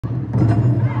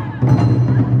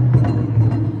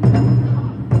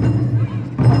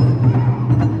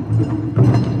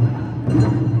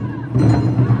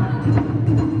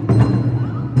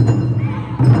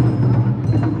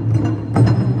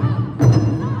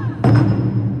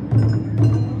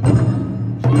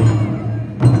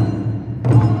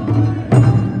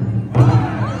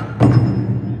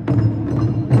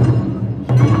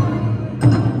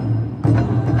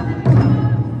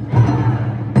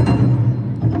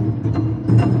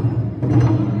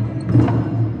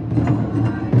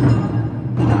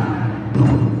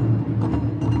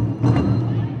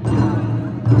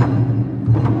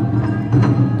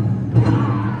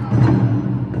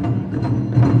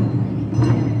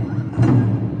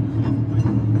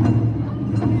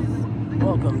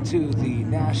Welcome to the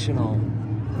National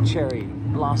Cherry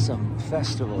Blossom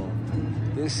Festival.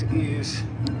 This is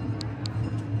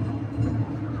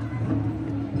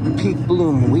peak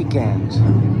bloom weekend.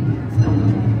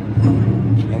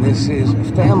 And this is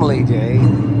Family Day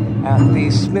at the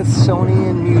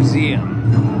Smithsonian Museum.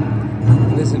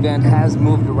 And this event has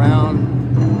moved around.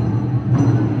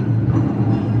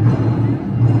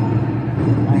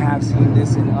 I have seen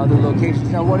this in other locations.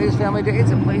 Now, what is Family Day? It's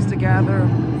a place to gather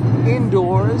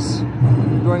indoors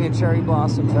during a cherry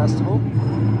blossom festival.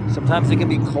 Sometimes it can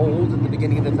be cold at the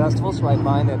beginning of the festival, so I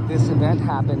find that this event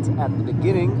happens at the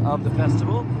beginning of the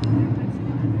festival.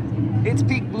 It's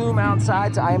peak bloom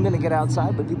outside, so I am going to get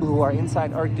outside, but people who are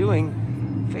inside are doing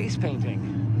face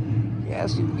painting.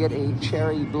 Yes, you can get a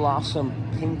cherry blossom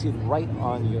painted right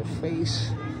on your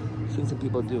face. I've seen some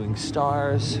people doing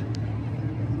stars,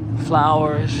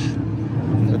 flowers,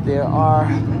 but there are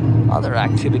other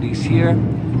activities here,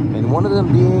 and one of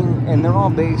them being, and they're all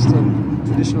based in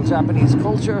traditional Japanese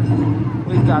culture.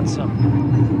 We've got some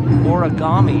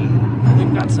origami,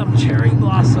 we've got some cherry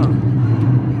blossom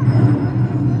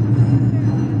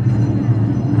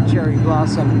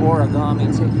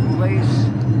origami taking place.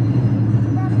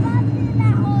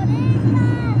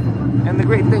 And the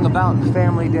great thing about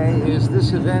Family Day is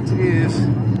this event is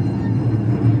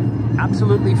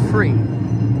absolutely free.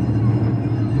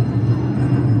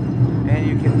 And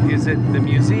you can visit the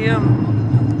museum.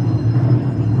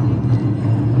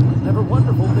 Have a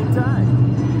wonderful big time.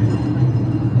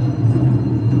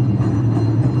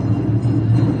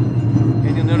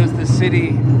 And you'll notice the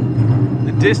city,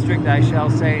 the district I shall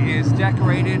say, is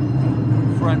decorated.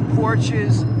 Front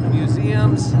porches,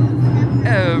 museums,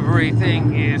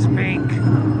 everything is pink.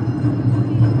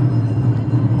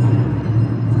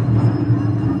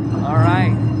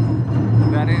 Alright,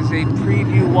 that is a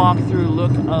preview walkthrough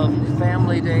look of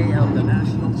Family Day of the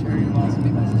National Cherry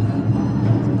Blossom.